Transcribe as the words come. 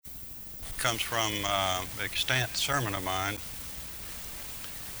comes from an extant sermon of mine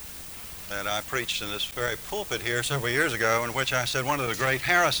that I preached in this very pulpit here several years ago, in which I said one of the great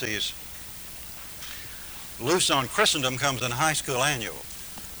heresies loose on Christendom comes in High School Annual,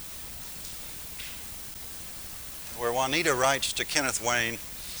 where Juanita writes to Kenneth Wayne,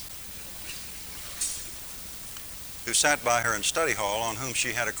 who sat by her in study hall, on whom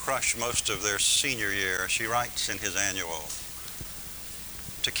she had a crush most of their senior year. She writes in his annual,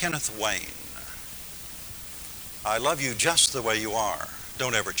 "To Kenneth Wayne, I love you just the way you are.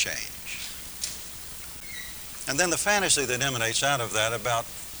 Don't ever change." And then the fantasy that emanates out of that about,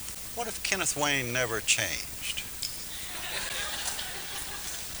 what if Kenneth Wayne never changed?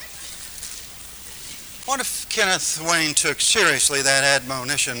 What if Kenneth Wayne took seriously that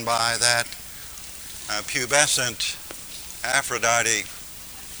admonition by that pubescent Aphrodite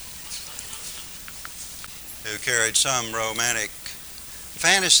who carried some romantic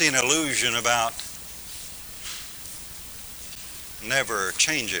fantasy and illusion about never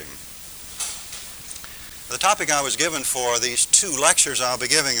changing? The topic I was given for these two lectures I'll be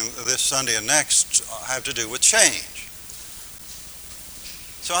giving this Sunday and next have to do with change.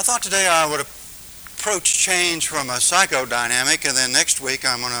 So I thought today I would approach change from a psychodynamic, and then next week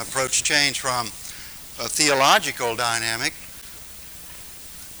I'm going to approach change from a theological dynamic,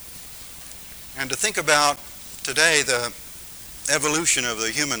 and to think about today the evolution of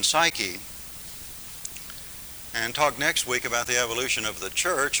the human psyche, and talk next week about the evolution of the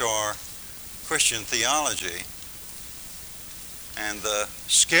church or Christian theology, and the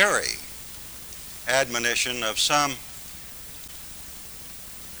scary admonition of some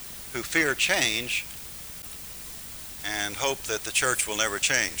who fear change and hope that the church will never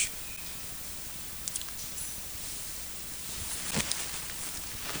change.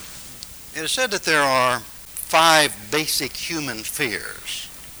 It is said that there are 5 basic human fears.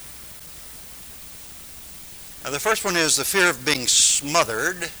 Now, the first one is the fear of being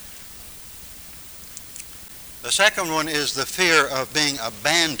smothered. The second one is the fear of being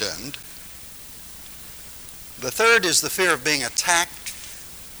abandoned. The third is the fear of being attacked.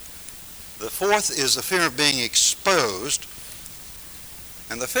 The fourth is the fear of being exposed.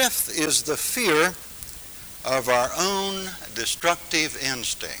 And the fifth is the fear of our own destructive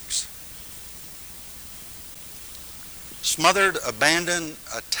instincts. Smothered, abandoned,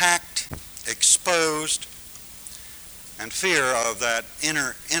 attacked, exposed, and fear of that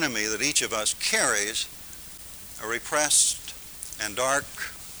inner enemy that each of us carries, a repressed and dark,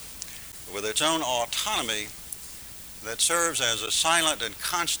 with its own autonomy, that serves as a silent and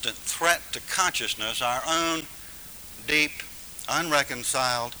constant threat to consciousness, our own deep,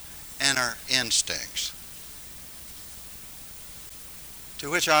 unreconciled inner instincts. To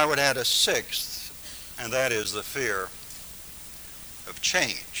which I would add a sixth, and that is the fear of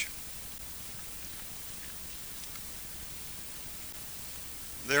change.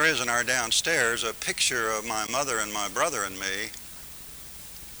 There is in our downstairs a picture of my mother and my brother and me.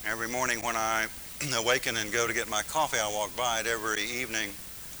 Every morning when I awaken and go to get my coffee, I walk by it. Every evening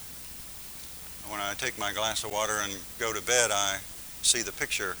when I take my glass of water and go to bed, I see the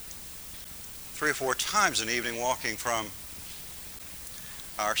picture. 3 or 4 times an evening, walking from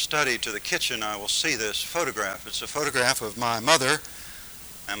our study to the kitchen, I will see this photograph. It's a photograph of my mother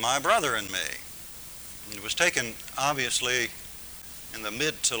and my brother and me. It was taken, obviously, in the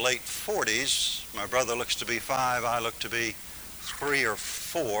mid to late 40s. My brother looks to be 5, I look to be 3 or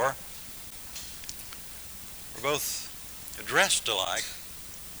 4. We're both dressed alike.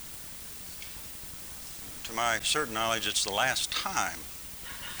 To my certain knowledge, it's the last time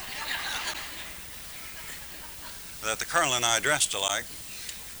that the Colonel and I dressed alike.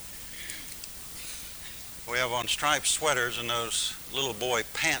 We have on striped sweaters and those little boy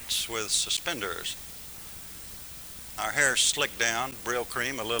pants with suspenders. Our hair's slicked down, Brill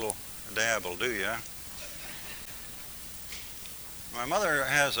cream, a little dab will do ya. My mother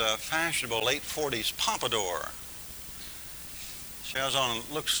has a fashionable late 40s pompadour. She has on,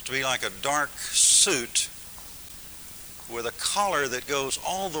 looks to be like a dark suit with a collar that goes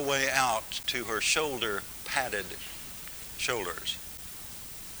all the way out to her padded shoulders.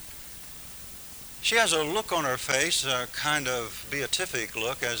 She has a look on her face, a kind of beatific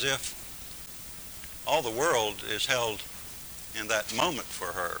look, as if all the world is held in that moment for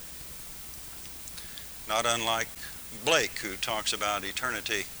her. Not unlike Blake, who talks about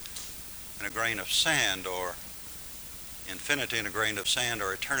eternity in a grain of sand, or infinity in a grain of sand,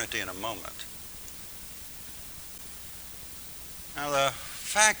 or eternity in a moment. Now, the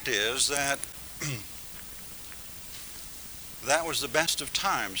fact is that that was the best of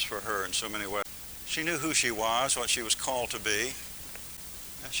times for her in so many ways. She knew who she was, what she was called to be.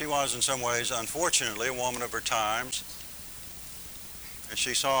 She was in some ways, unfortunately, a woman of her times. And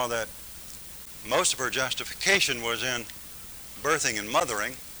she saw that most of her justification was in birthing and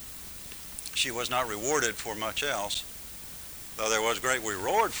mothering. She was not rewarded for much else, though there was great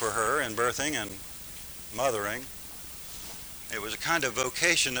reward for her in birthing and mothering. It was a kind of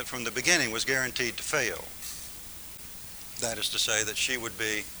vocation that from the beginning was guaranteed to fail. That is to say that she would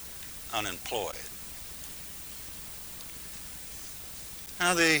be unemployed.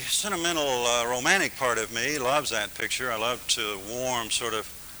 Now, the sentimental, romantic part of me loves that picture. I love to warm sort of,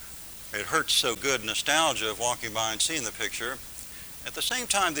 it hurts so good nostalgia of walking by and seeing the picture. At the same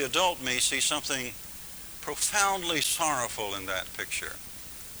time, the adult me sees something profoundly sorrowful in that picture.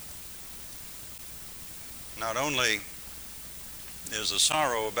 Not only is the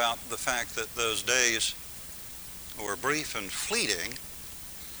sorrow about the fact that those days were brief and fleeting,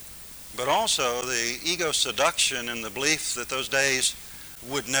 but also the ego seduction and the belief that those days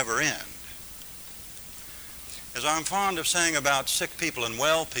would never end. As I'm fond of saying about sick people and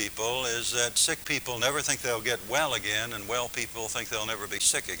well people, is that sick people never think they'll get well again, and well people think they'll never be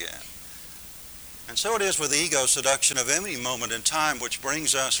sick again. And so it is with the ego seduction of any moment in time which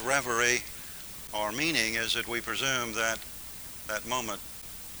brings us reverie or meaning, is that we presume that that moment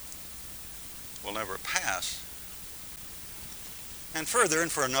will never pass. And further,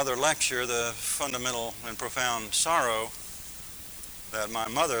 and for another lecture, the fundamental and profound sorrow that my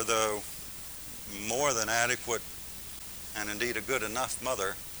mother, though more than adequate and indeed a good enough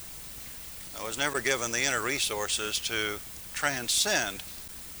mother, was never given the inner resources to transcend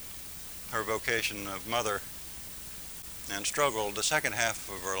her vocation of mother, and struggled the second half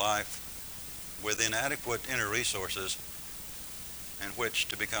of her life with inadequate inner resources in which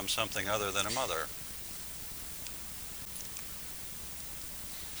to become something other than a mother.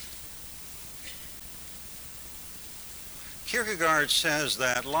 Kierkegaard says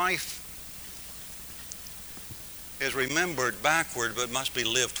that life is remembered backward but must be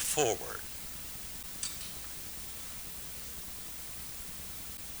lived forward.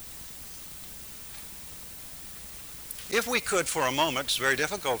 If we could for a moment, it's very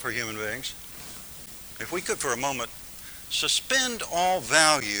difficult for human beings, if we could for a moment suspend all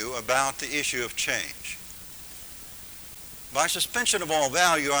value about the issue of change. By suspension of all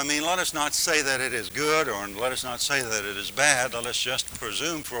value, I mean let us not say that it is good, or let us not say that it is bad. Let us just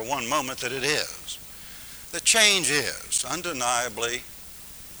presume for one moment that it is. The change is undeniably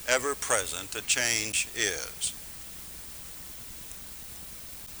ever present. The change is.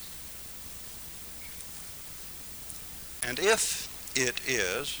 And if it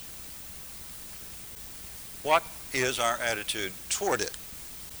is, what is our attitude toward it?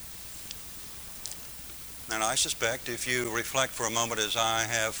 And I suspect if you reflect for a moment, as I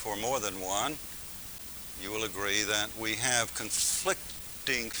have for more than one, you will agree that we have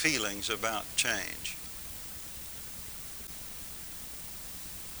conflicting feelings about change.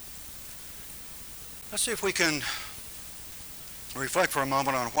 Let's see if we can reflect for a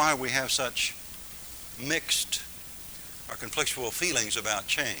moment on why we have such mixed or conflictual feelings about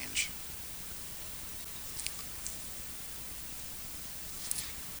change.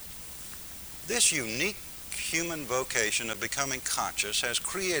 This unique human vocation of becoming conscious has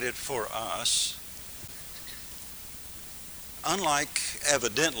created for us,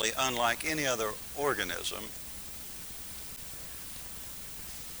 evidently unlike any other organism,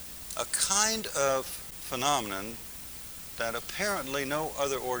 a kind of phenomenon that apparently no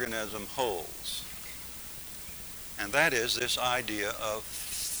other organism holds. And that is this idea of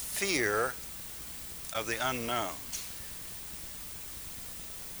fear of the unknown.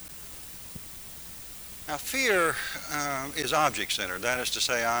 Now, fear is object-centered. That is to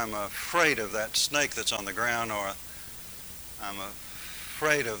say, I'm afraid of that snake that's on the ground, or I'm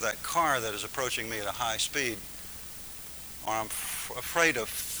afraid of that car that is approaching me at a high speed, or I'm afraid of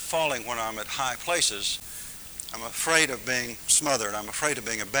falling when I'm at high places. I'm afraid of being smothered. I'm afraid of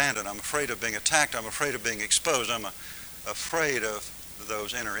being abandoned. I'm afraid of being attacked. I'm afraid of being exposed. I'm afraid of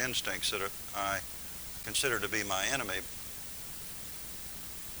those inner instincts that I consider to be my enemy.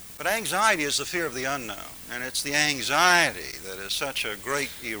 But anxiety is the fear of the unknown, and it's the anxiety that is such a great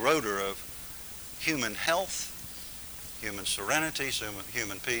eroder of human health, human serenity,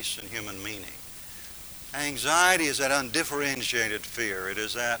 human peace, and human meaning. Anxiety is that undifferentiated fear. It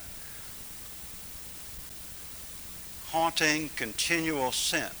is that haunting, continual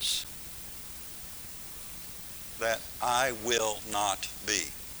sense that I will not be.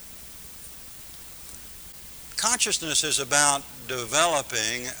 Consciousness is about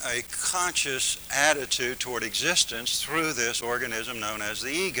developing a conscious attitude toward existence through this organism known as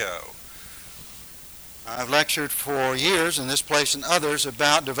the ego. I've lectured for years in this place and others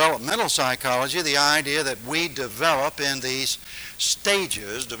about developmental psychology, the idea that we develop in these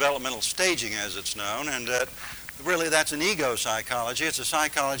stages, developmental staging as it's known, and that really that's an ego psychology. It's a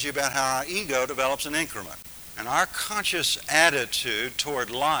psychology about how our ego develops an increment. And our conscious attitude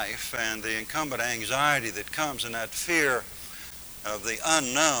toward life and the incumbent anxiety that comes in that fear of the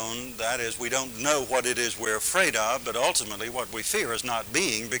unknown, that is, we don't know what it is we're afraid of, but ultimately what we fear is not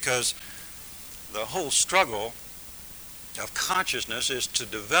being, because the whole struggle of consciousness is to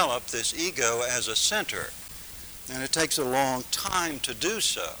develop this ego as a center. And it takes a long time to do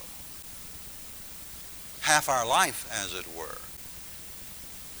so. Half our life, as it were.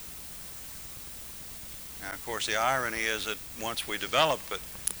 Now, of course, the irony is that once we develop it,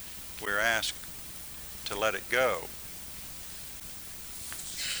 we're asked to let it go.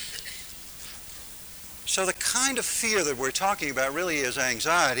 So the kind of fear that we're talking about really is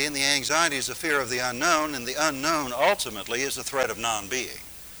anxiety, and the anxiety is the fear of the unknown, and the unknown ultimately is the threat of non-being.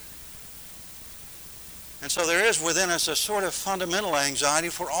 And so there is within us a sort of fundamental anxiety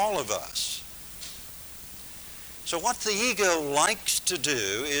for all of us. So what the ego likes to do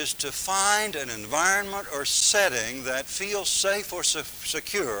is to find an environment or setting that feels safe or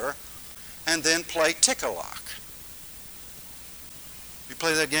secure, and then play tick-a-lock. You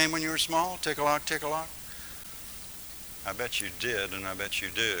play that game when you were small? Tick-a-lock, tick-a-lock? I bet you did, and I bet you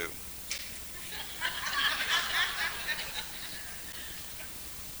do.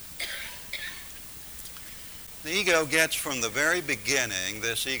 The ego gets from the very beginning,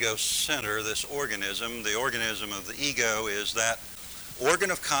 this ego center, this organism. The organism of the ego is that organ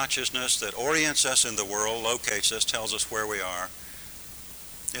of consciousness that orients us in the world, locates us, tells us where we are.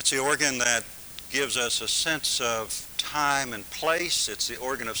 It's the organ that gives us a sense of time and place. It's the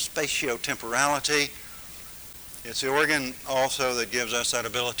organ of spatiotemporality. It's the organ also that gives us that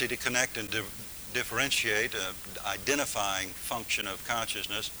ability to connect and differentiate, identifying function of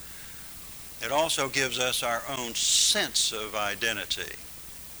consciousness. It also gives us our own sense of identity.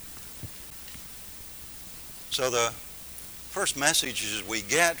 So the first messages we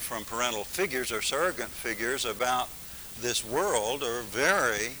get from parental figures or surrogate figures about this world are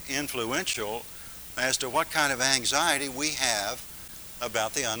very influential as to what kind of anxiety we have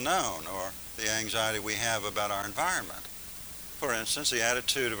about the unknown, or the anxiety we have about our environment. For instance, the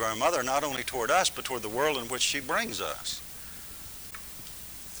attitude of our mother, not only toward us, but toward the world in which she brings us.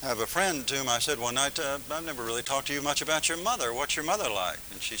 I have a friend to whom I said one night, I've never really talked to you much about your mother. What's your mother like?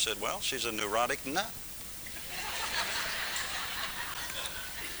 And she said, well, she's a neurotic nut.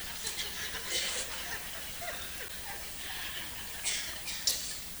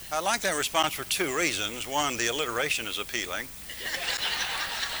 I like that response for two reasons. One, the alliteration is appealing.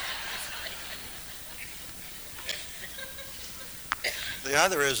 The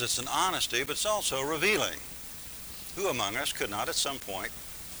other is it's an honesty, but it's also revealing. Who among us could not at some point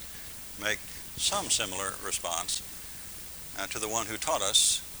make some similar response to the one who taught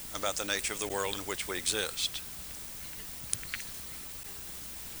us about the nature of the world in which we exist?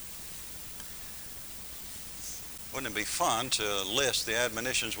 Wouldn't it be fun to list the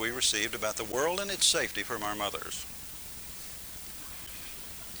admonitions we received about the world and its safety from our mothers?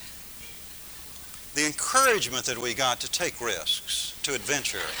 The encouragement that we got to take risks, to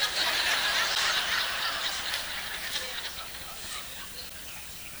adventure.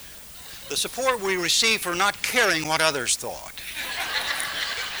 The support we received for not caring what others thought.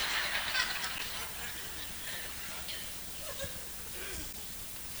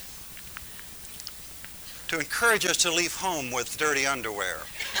 To encourage us to leave home with dirty underwear.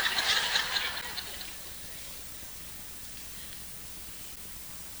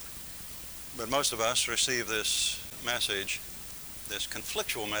 But most of us receive this message, this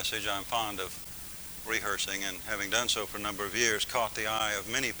conflictual message I'm fond of rehearsing, and having done so for a number of years, caught the eye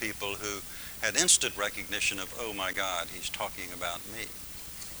of many people who had instant recognition of, oh my God, he's talking about me.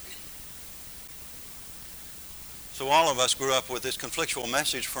 So all of us grew up with this conflictual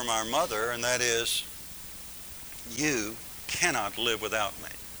message from our mother, and that is, you cannot live without me.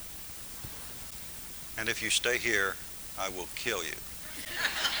 And if you stay here, I will kill you.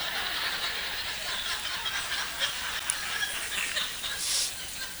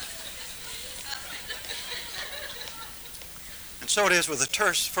 And so it is with the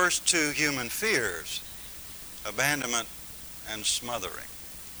first two human fears, abandonment and smothering.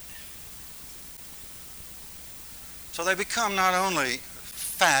 So they become not only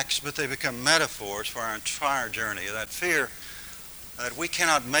facts, but they become metaphors for our entire journey. That fear that we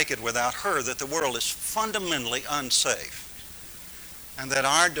cannot make it without her, that the world is fundamentally unsafe, and that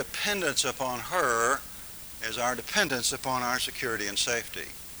our dependence upon her is our dependence upon our security and safety.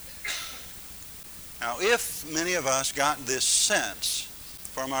 Now, if many of us got this sense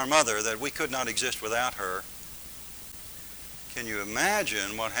from our mother that we could not exist without her, can you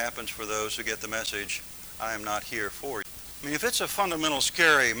imagine what happens for those who get the message, I am not here for you? I mean, if it's a fundamental,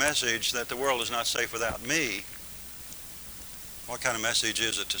 scary message that the world is not safe without me, what kind of message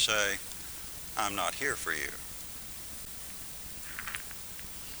is it to say, I'm not here for you?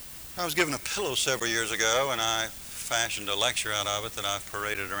 I was given a pillow several years ago, and I fashioned a lecture out of it that I've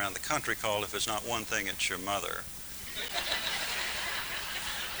paraded around the country called, If It's Not One Thing, It's Your Mother.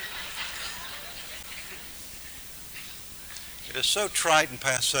 It is so trite and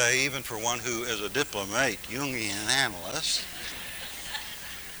passé, even for one who is a diplomate, Jungian analyst,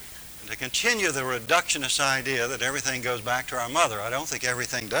 to continue the reductionist idea that everything goes back to our mother. I don't think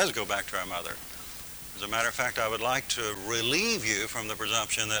everything does go back to our mother. As a matter of fact, I would like to relieve you from the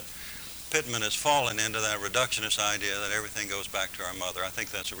presumption that Pittman has fallen into that reductionist idea that everything goes back to our mother. I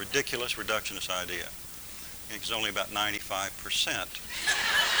think that's a ridiculous reductionist idea. I think it's only about 95%.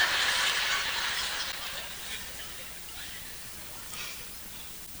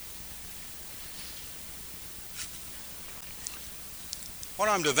 What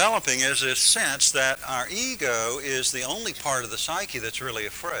I'm developing is this sense that our ego is the only part of the psyche that's really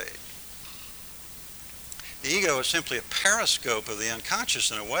afraid. The ego is simply a periscope of the unconscious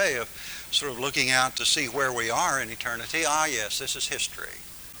in a way of sort of looking out to see where we are in eternity. Ah, yes, this is history.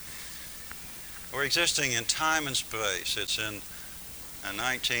 We're existing in time and space. It's in the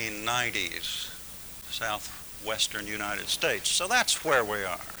 1990s, southwestern United States. So that's where we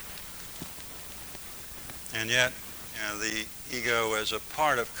are. And yet, the ego as a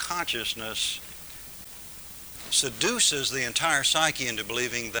part of consciousness seduces the entire psyche into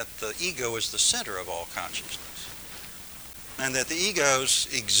believing that the ego is the center of all consciousness, and that the ego's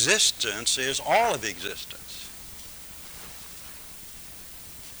existence is all of existence.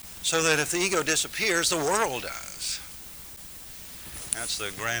 So that if the ego disappears, the world does. That's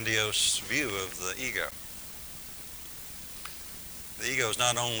the grandiose view of the ego. The ego is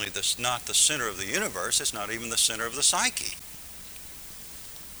not only not the center of the universe, it's not even the center of the psyche.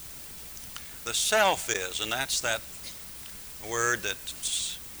 The self is, and that's that word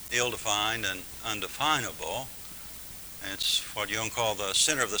that's ill-defined and undefinable. It's what Jung called the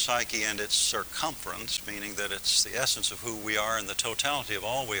center of the psyche and its circumference, meaning that it's the essence of who we are and the totality of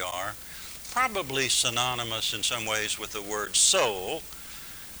all we are, probably synonymous in some ways with the word soul,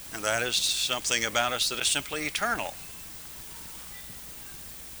 and that is something about us that is simply eternal,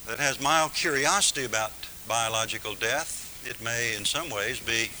 that has mild curiosity about biological death. It may in some ways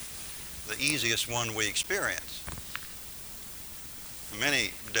be the easiest one we experience. Many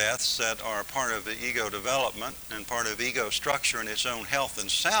deaths that are part of the ego development and part of ego structure and its own health and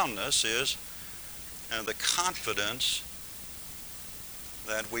soundness is the confidence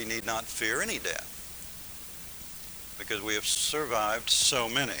that we need not fear any death because we have survived so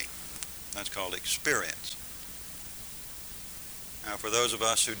many. That's called experience. Now, for those of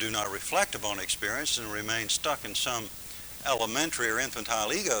us who do not reflect upon experience and remain stuck in some elementary or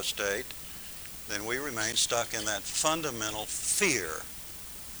infantile ego state, then we remain stuck in that fundamental fear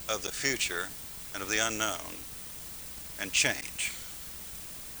of the future and of the unknown and change.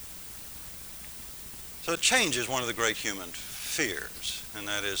 So change is one of the great human fears, and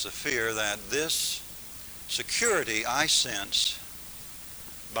that is the fear that this security I sense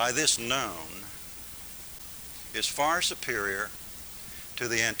by this known is far superior to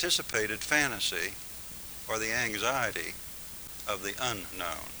the anticipated fantasy or the anxiety of the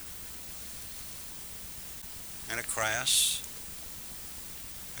unknown. And a crass,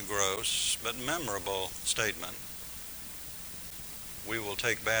 a gross, but memorable statement. We will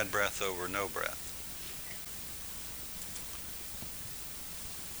take bad breath over no breath.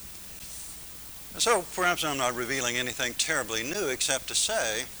 So perhaps I'm not revealing anything terribly new except to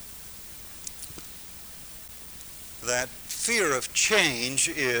say that fear of change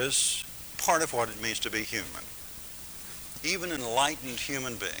is part of what it means to be human. Even enlightened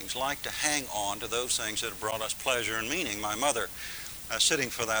human beings like to hang on to those things that have brought us pleasure and meaning. My mother, sitting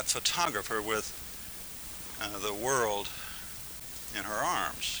for that photographer with the world in her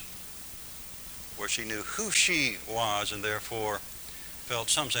arms, where she knew who she was and therefore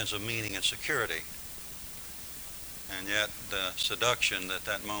felt some sense of meaning and security. And yet the seduction that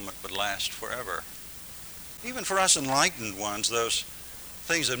that moment would last forever. Even for us enlightened ones, those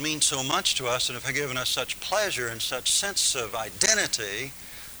things that mean so much to us and have given us such pleasure and such sense of identity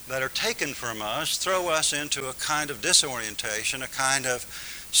that are taken from us throw us into a kind of disorientation, a kind of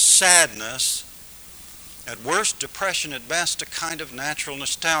sadness, at worst depression, at best a kind of natural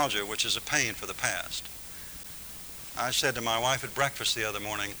nostalgia, which is a pain for the past. I said to my wife at breakfast the other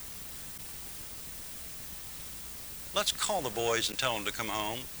morning, let's call the boys and tell them to come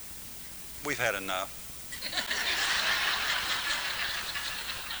home. We've had enough.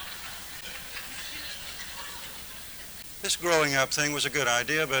 This growing up thing was a good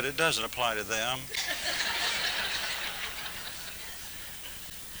idea, but it doesn't apply to them.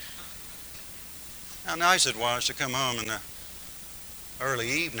 How nice it was to come home in the early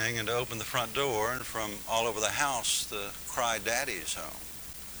evening and to open the front door, and from all over the house the cry, "Daddy's home."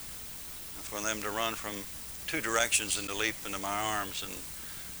 And for them to run from two directions and to leap into my arms and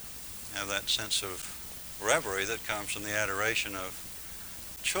have that sense of reverie that comes from the adoration of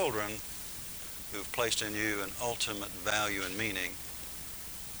children who've placed in you an ultimate value and meaning,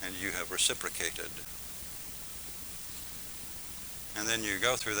 and you have reciprocated. And then you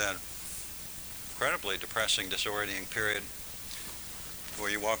go through that incredibly depressing, disorienting period where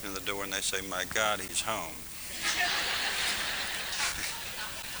you walk into the door and they say, "My God, he's home."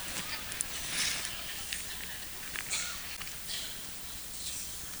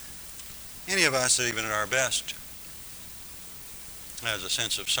 Any of us, even at our best, has a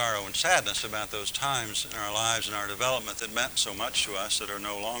sense of sorrow and sadness about those times in our lives and our development that meant so much to us that are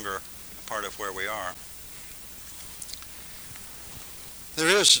no longer a part of where we are. There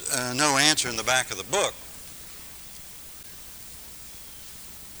is no answer in the back of the book.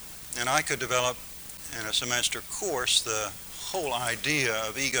 And I could develop in a semester course the whole idea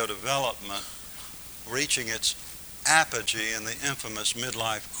of ego development reaching its apogee in the infamous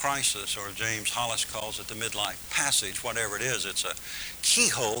midlife crisis, or James Hollis calls it the midlife passage. Whatever it is, it's a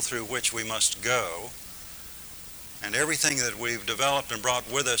keyhole through which we must go. And everything that we've developed and brought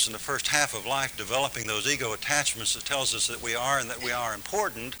with us in the first half of life, developing those ego attachments that tells us that we are and that we are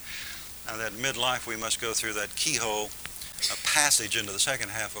important, and that midlife we must go through that keyhole, a passage into the second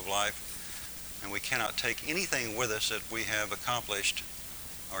half of life, and we cannot take anything with us that we have accomplished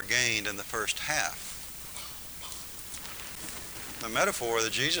or gained in the first half. The metaphor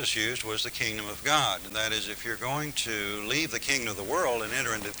that Jesus used was the kingdom of God, and that is, if you're going to leave the kingdom of the world and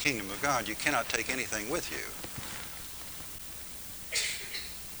enter into the kingdom of God, you cannot take anything with you.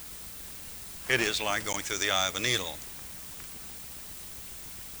 It is like going through the eye of a needle.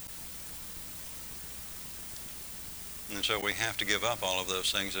 And so we have to give up all of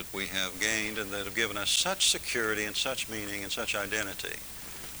those things that we have gained and that have given us such security and such meaning and such identity.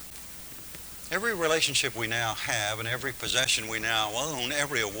 Every relationship we now have and every possession we now own,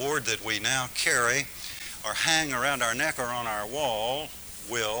 every award that we now carry or hang around our neck or on our wall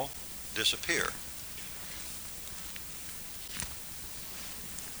will disappear.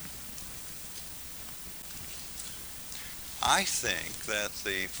 I think that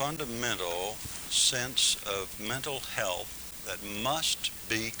the fundamental sense of mental health that must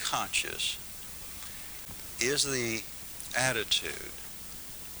be conscious is the attitude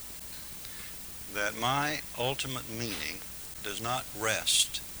that my ultimate meaning does not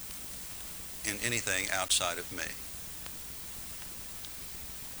rest in anything outside of me.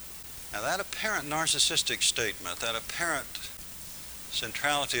 Now, that apparent narcissistic statement, that apparent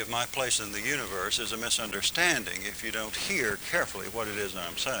centrality of my place in the universe is a misunderstanding if you don't hear carefully what it is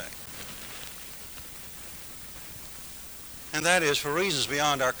I'm saying. And that is, for reasons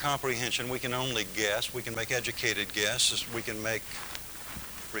beyond our comprehension, we can only guess. We can make educated guesses. We can make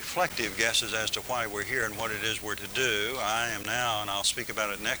reflective guesses as to why we're here and what it is we're to do. I am now, and I'll speak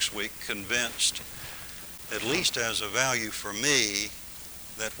about it next week, convinced, at least as a value for me,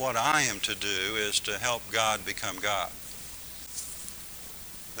 that what I am to do is to help God become God.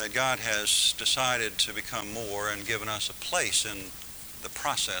 That God has decided to become more and given us a place in the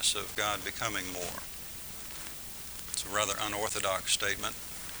process of God becoming more. It's a rather unorthodox statement,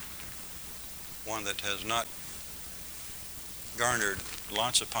 one that has not garnered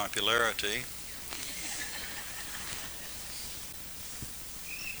lots of popularity,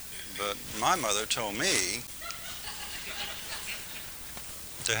 but my mother told me,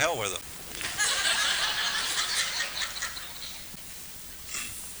 to hell with them.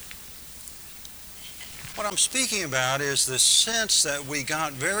 What I'm speaking about is the sense that we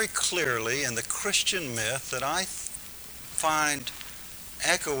got very clearly in the Christian myth that I find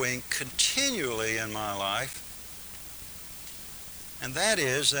echoing continually in my life, and that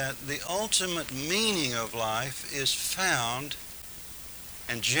is that the ultimate meaning of life is found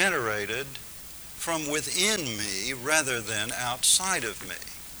and generated from within me rather than outside of me.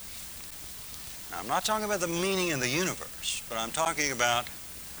 Now, I'm not talking about the meaning in the universe, but I'm talking about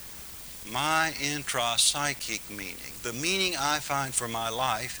my intra-psychic meaning. The meaning I find for my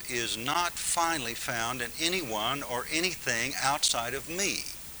life is not finally found in anyone or anything outside of me.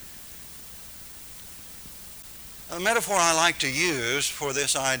 The metaphor I like to use for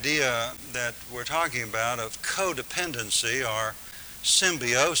this idea that we're talking about of codependency or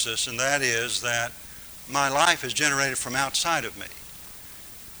symbiosis, and that is that my life is generated from outside of me.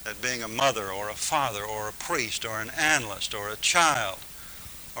 That being a mother or a father or a priest or an analyst or a child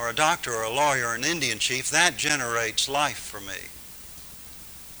or a doctor or a lawyer or an Indian chief, that generates life for me.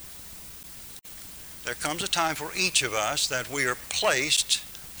 There comes a time for each of us that we are placed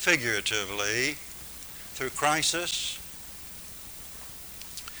figuratively through crisis,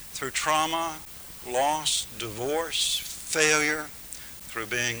 through trauma, loss, divorce, failure, through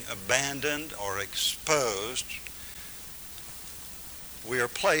being abandoned or exposed. We are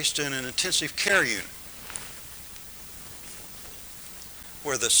placed in an intensive care unit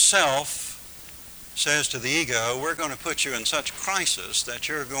where the self says to the ego, we're going to put you in such crisis that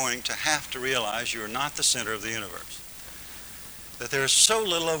you're going to have to realize you're not the center of the universe, that there is so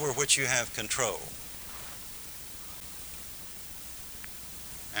little over which you have control.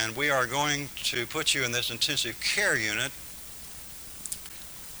 And we are going to put you in this intensive care unit,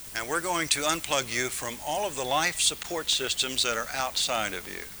 and we're going to unplug you from all of the life support systems that are outside of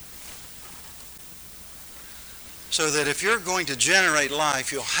you. So that if you're going to generate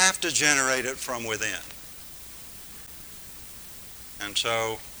life, you'll have to generate it from within. And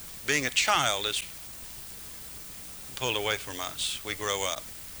so being a child is pulled away from us. We grow up.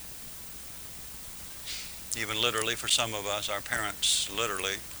 Even literally, for some of us, our parents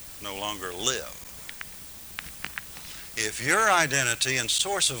literally no longer live. If your identity and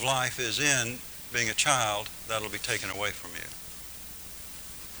source of life is in being a child, that'll be taken away from you.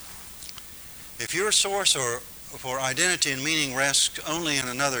 If your source for identity and meaning rests only in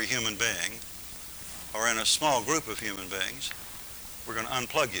another human being or in a small group of human beings, we're going to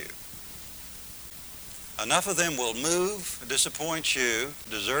unplug you. Enough of them will move, disappoint you,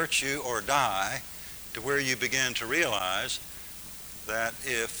 desert you, or die to where you begin to realize that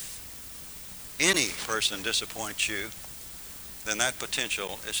if any person disappoints you, then that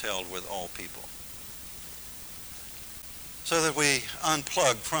potential is held with all people. So that we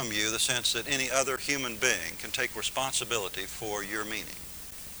unplug from you the sense that any other human being can take responsibility for your meaning,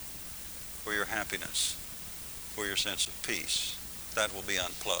 for your happiness, for your sense of peace. That will be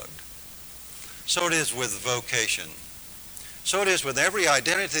unplugged. So it is with vocation. So it is with every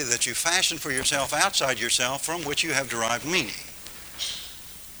identity that you fashion for yourself outside yourself from which you have derived meaning.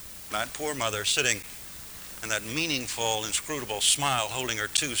 That poor mother sitting in that meaningful, inscrutable smile holding her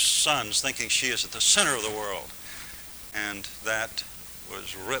two sons thinking she is at the center of the world. And that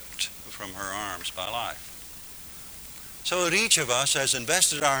was ripped from her arms by life. So that each of us has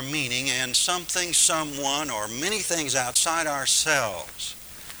invested our meaning in something, someone, or many things outside ourselves.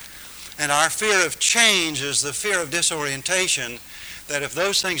 And our fear of change is the fear of disorientation, that if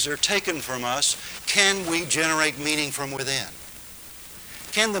those things are taken from us, can we generate meaning from within?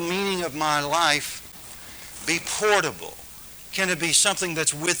 Can the meaning of my life be portable? Can it be something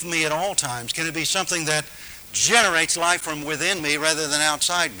that's with me at all times? Can it be something that generates life from within me rather than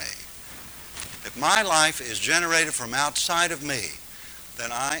outside me? If my life is generated from outside of me,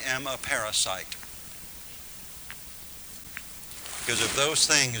 then I am a parasite. Because if those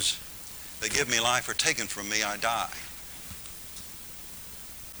things that give me life are taken from me, I die.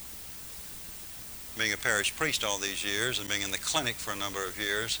 Being a parish priest all these years and being in the clinic for a number of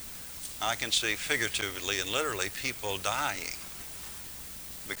years, I can see figuratively and literally people dying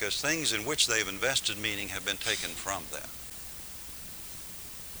because things in which they've invested meaning have been taken from them.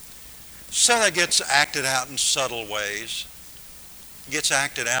 So that gets acted out in subtle ways, gets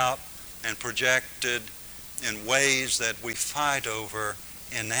acted out and projected in ways that we fight over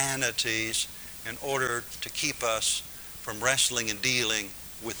inanities in order to keep us from wrestling and dealing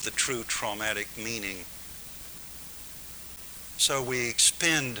with the true traumatic meaning. So we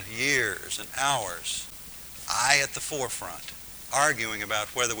expend years and hours, I at the forefront, arguing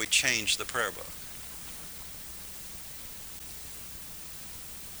about whether we change the prayer book.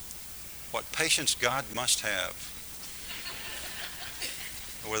 What patience God must have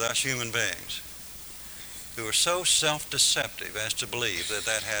with us human beings who are so self-deceptive as to believe that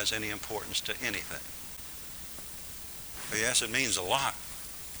that has any importance to anything. But yes, it means a lot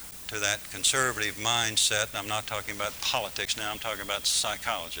to that conservative mindset, and I'm not talking about politics now, I'm talking about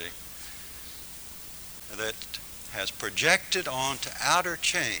psychology, that has projected onto outer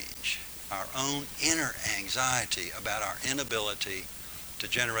change our own inner anxiety about our inability to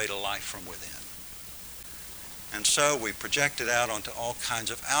generate a life from within. And so we project it out onto all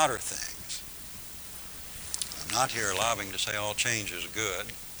kinds of outer things. I'm not here lobbying to say all change is good.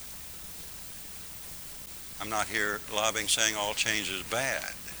 I'm not here lobbying saying all change is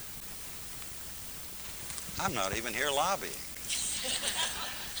bad. I'm not even here lobbying.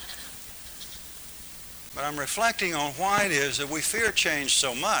 But I'm reflecting on why it is that we fear change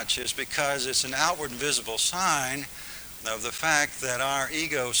so much is because it's an outward and visible sign of the fact that our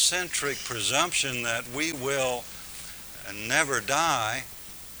egocentric presumption that we will never die,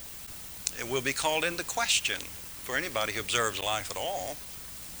 it will be called into question for anybody who observes life at all.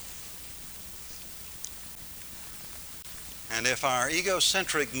 And if our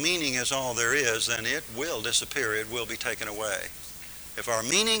egocentric meaning is all there is, then it will disappear. It will be taken away. If our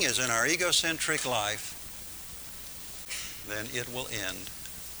meaning is in our egocentric life, then it will end.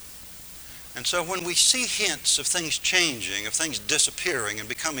 And so when we see hints of things changing, of things disappearing and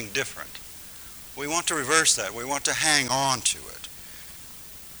becoming different, we want to reverse that. We want to hang on to it.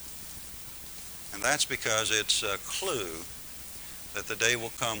 And that's because it's a clue that the day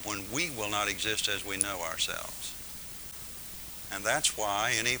will come when we will not exist as we know ourselves. And that's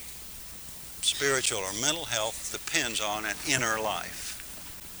why any spiritual or mental health depends on an inner life.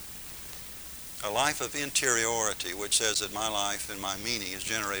 A life of interiority, which says that my life and my meaning is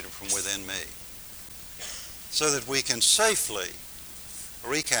generated from within me. So that we can safely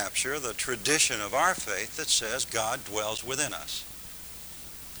recapture the tradition of our faith that says God dwells within us.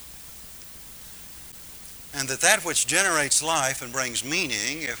 And that which generates life and brings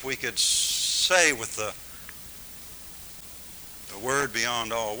meaning, if we could say with the word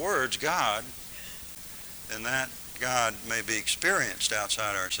beyond all words, God, then that God may be experienced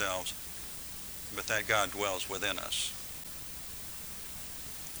outside ourselves, but that God dwells within us.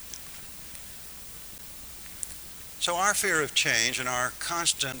 So our fear of change and our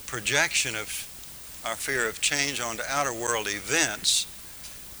constant projection of our fear of change onto outer world events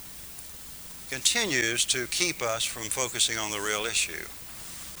continues to keep us from focusing on the real issue.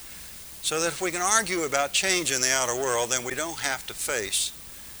 So that if we can argue about change in the outer world, then we don't have to face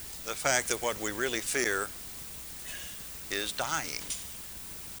the fact that what we really fear is dying.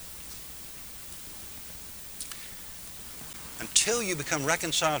 Until you become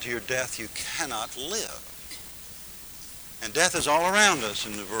reconciled to your death, you cannot live. And death is all around us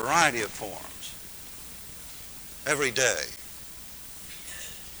in a variety of forms, every day.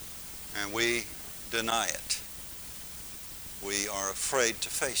 And we deny it. We are afraid to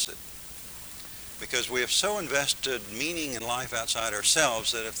face it. Because we have so invested meaning in life outside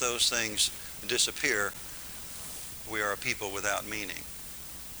ourselves that if those things disappear, we are a people without meaning.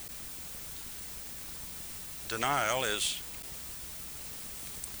 Denial is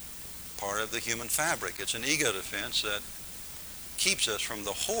part of the human fabric. It's an ego defense that keeps us from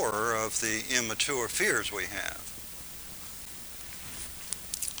the horror of the immature fears we have.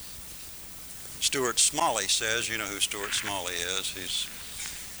 Stuart Smalley says, you know who Stuart Smalley is, he's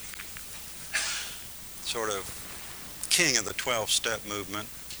sort of king of the 12-step movement.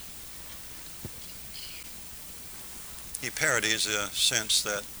 He parodies the sense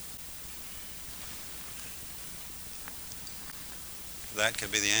that that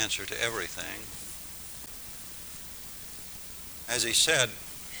could be the answer to everything. As he said,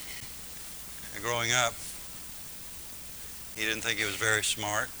 growing up, he didn't think he was very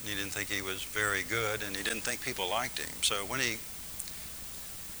smart, he didn't think he was very good, and he didn't think people liked him. So when he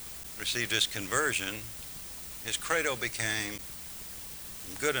received his conversion, his credo became,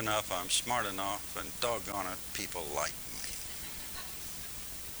 I'm good enough, I'm smart enough, and doggone it, people like me.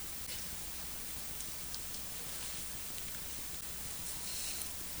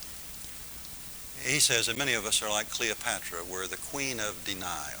 He says that many of us are like Cleopatra. We're the queen of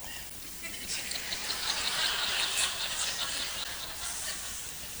denial.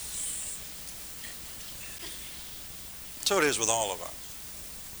 So it is with all of us.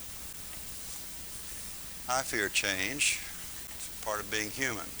 I fear change. It's part of being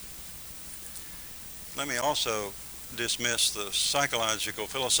human. Let me also dismiss the psychological,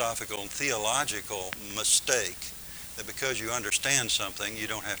 philosophical, and theological mistake that because you understand something, you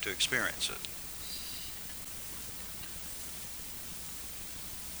don't have to experience it.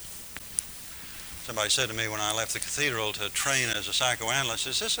 Somebody said to me when I left the cathedral to train as a psychoanalyst,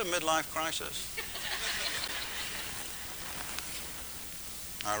 is this a midlife crisis?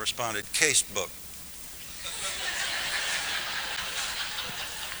 I responded, case book.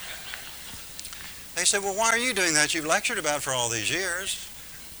 They said, well, why are you doing that? You've lectured about it for all these years.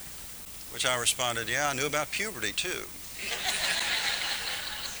 Which I responded, yeah, I knew about puberty too.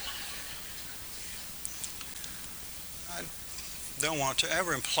 I don't want to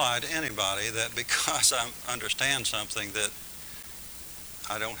ever imply to anybody that because I understand something that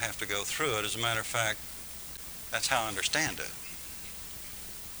I don't have to go through it. As a matter of fact, that's how I understand it.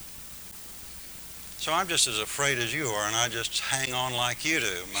 So I'm just as afraid as you are, and I just hang on like you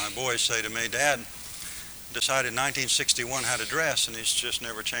do. My boys say to me, Dad, decided in 1961 how to dress, and he's just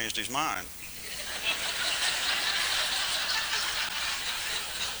never changed his mind.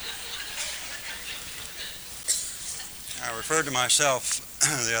 I referred to myself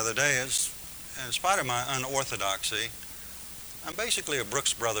the other day as, in spite of my unorthodoxy, I'm basically a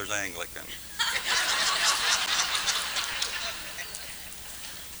Brooks Brothers Anglican.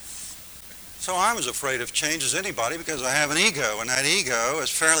 So I'm as afraid of change as anybody because I have an ego, and that ego is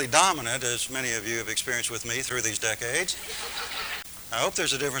fairly dominant, as many of you have experienced with me through these decades. I hope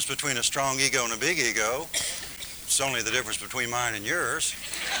there's a difference between a strong ego and a big ego. It's only the difference between mine and yours.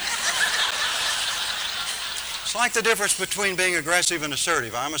 It's like the difference between being aggressive and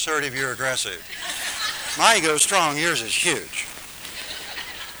assertive. I'm assertive, you're aggressive. My ego is strong, yours is huge.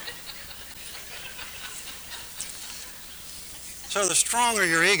 So the stronger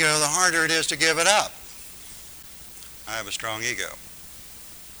your ego, the harder it is to give it up. I have a strong ego.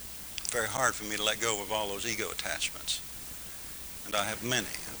 Very hard for me to let go of all those ego attachments. And I have many,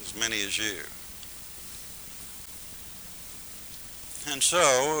 as many as you. And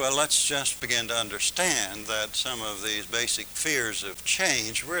so let's just begin to understand that some of these basic fears of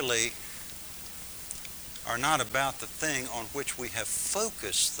change really are not about the thing on which we have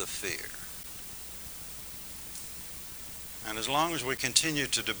focused the fear. And as long as we continue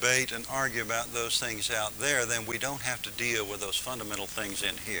to debate and argue about those things out there, then we don't have to deal with those fundamental things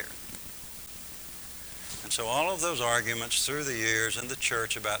in here. And so all of those arguments through the years in the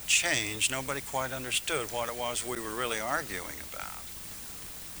church about change, nobody quite understood what it was we were really arguing about,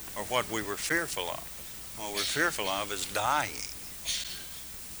 or what we were fearful of. What we're fearful of is dying.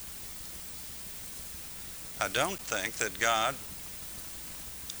 I don't think that God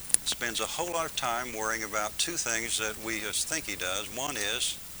spends a whole lot of time worrying about two things that we just think he does. One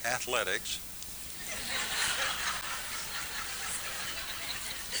is athletics.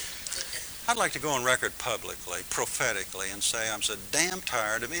 I'd like to go on record publicly, prophetically, and say I'm so damn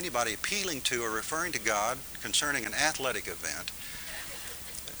tired of anybody appealing to or referring to God concerning an athletic event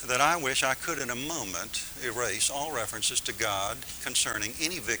that I wish I could in a moment erase all references to God concerning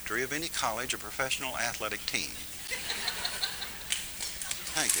any victory of any college or professional athletic team.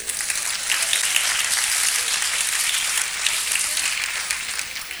 Thank you.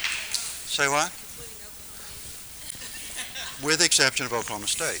 Say what? With the exception of Oklahoma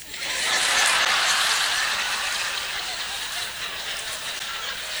State.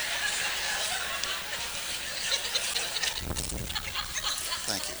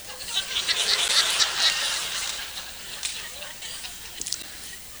 Thank you.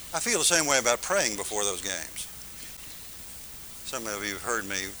 I feel the same way about praying before those games. Some of you have heard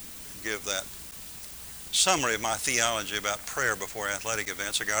me give that summary of my theology about prayer before athletic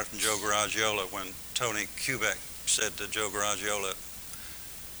events. I got it from Joe Garagiola when Tony Kubek said to Joe Garagiola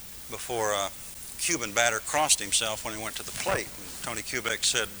before a Cuban batter crossed himself when he went to the plate. And Tony Kubek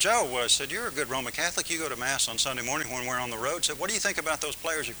said, Joe, said, you're a good Roman Catholic. You go to Mass on Sunday morning when we're on the road. Said, what do you think about those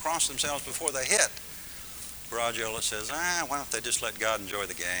players who cross themselves before they hit? Garagiola says, why don't they just let God enjoy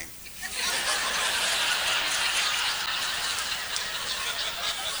the game?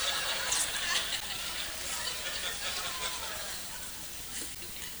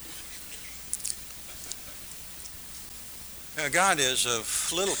 God is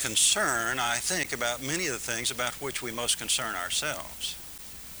of little concern, I think, about many of the things about which we most concern ourselves.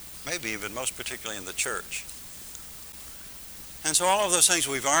 Maybe even most particularly in the church. And so all of those things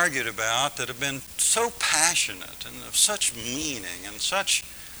we've argued about that have been so passionate and of such meaning and such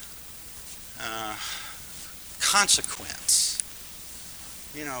consequence.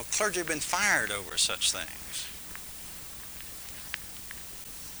 You know, clergy have been fired over such things.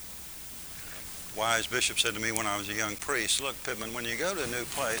 Wise bishop said to me when I was a young priest, look, Pittman, when you go to a new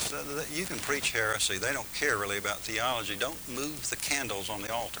place, you can preach heresy. They don't care really about theology. Don't move the candles on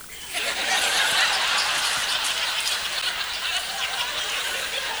the altar.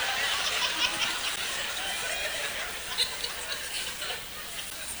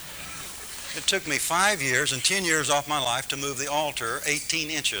 It took me 5 years and 10 years off my life to move the altar 18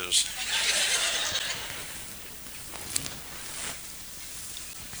 inches.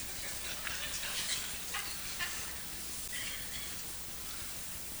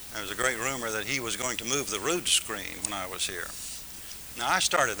 There was a great rumor that he was going to move the rood screen when I was here. Now, I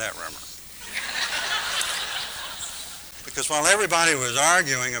started that rumor. Because while everybody was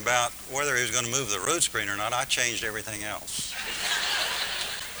arguing about whether he was going to move the rood screen or not, I changed everything else.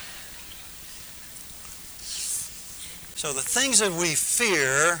 So the things that we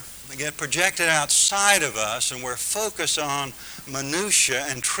fear get projected outside of us, and we're focused on minutia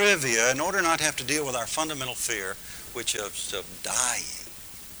and trivia in order not to have to deal with our fundamental fear, which is of dying.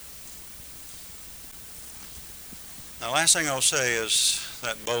 Now, last thing I'll say is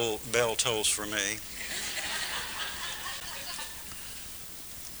that bell tolls for me,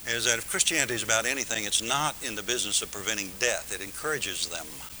 is that if Christianity is about anything, it's not in the business of preventing death. It encourages them.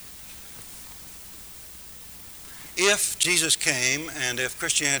 If Jesus came and if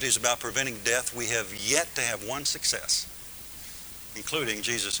Christianity is about preventing death, we have yet to have one success, including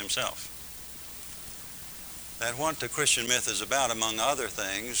Jesus himself. That what the Christian myth is about, among other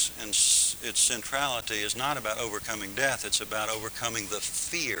things, and its centrality is not about overcoming death, it's about overcoming the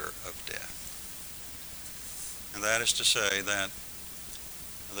fear of death. And that is to say that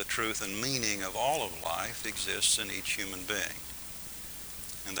the truth and meaning of all of life exists in each human being.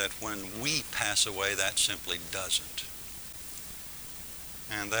 And that when we pass away, that simply doesn't.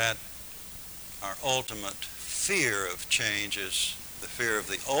 And that our ultimate fear of change is the fear of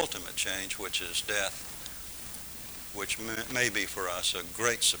the ultimate change, which is death, which may be for us a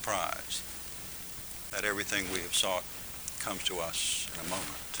great surprise that everything we have sought comes to us in a moment.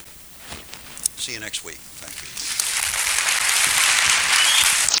 See you next week. Thank you.